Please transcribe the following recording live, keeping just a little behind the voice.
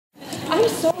I'm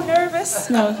so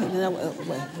nervous. No,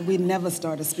 we never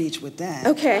start a speech with that.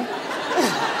 Okay.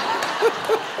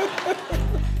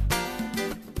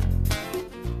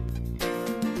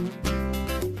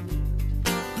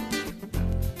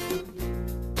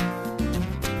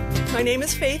 My name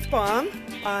is Faith Baum.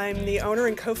 I'm the owner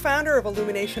and co-founder of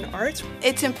Illumination Arts.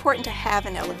 It's important to have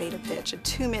an elevator pitch, a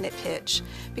 2-minute pitch,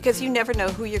 because you never know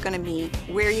who you're going to meet,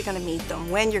 where you're going to meet them,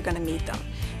 when you're going to meet them.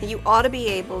 And you ought to be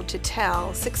able to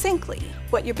tell succinctly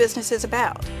what your business is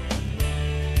about.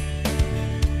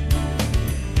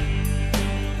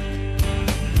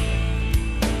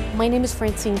 My name is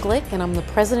Francine Glick, and I'm the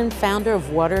president and founder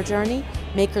of Water Journey,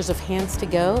 makers of Hands to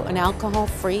Go, an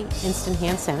alcohol-free instant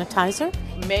hand sanitizer.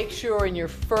 Make sure in your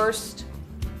first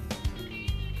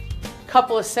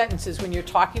couple of sentences when you're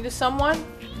talking to someone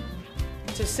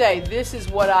to say, this is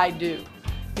what I do.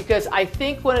 Because I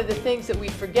think one of the things that we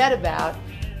forget about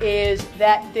is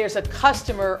that there's a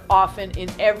customer often in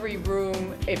every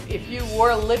room. If you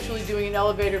were literally doing an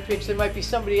elevator pitch, there might be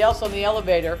somebody else on the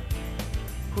elevator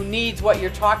who needs what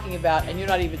you're talking about, and you're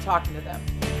not even talking to them.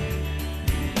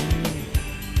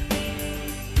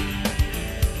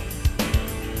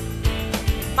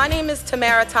 My name is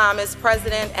Tamara Thomas,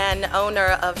 president and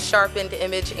owner of Sharpened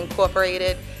Image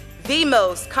Incorporated, the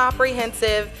most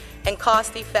comprehensive and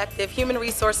cost-effective human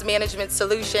resource management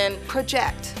solution.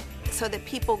 Project so that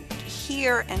people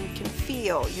hear and can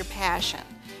feel your passion.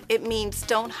 It means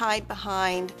don't hide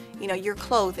behind, your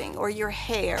clothing or your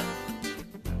hair.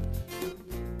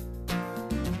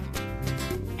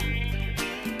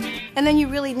 And then you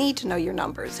really need to know your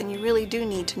numbers, and you really do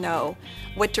need to know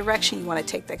what direction you want to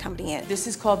take that company in. This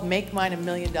is called Make Mine $1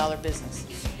 Million Business.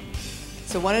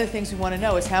 So one of the things we want to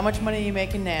know is how much money are you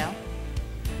making now,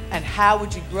 and how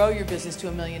would you grow your business to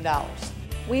 $1 million?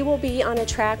 We will be on a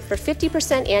track for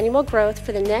 50% annual growth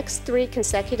for the next 3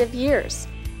 consecutive years.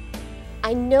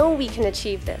 I know we can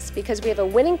achieve this because we have a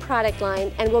winning product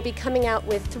line, and we'll be coming out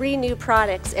with 3 new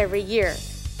products every year.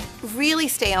 Really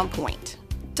stay on point.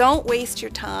 Don't waste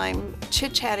your time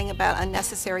chit-chatting about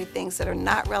unnecessary things that are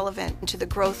not relevant to the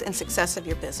growth and success of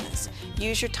your business.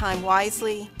 Use your time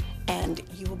wisely, and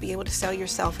you will be able to sell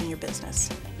yourself and your business.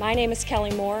 My name is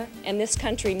Kelly Moore, and this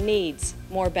country needs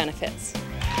more benefits.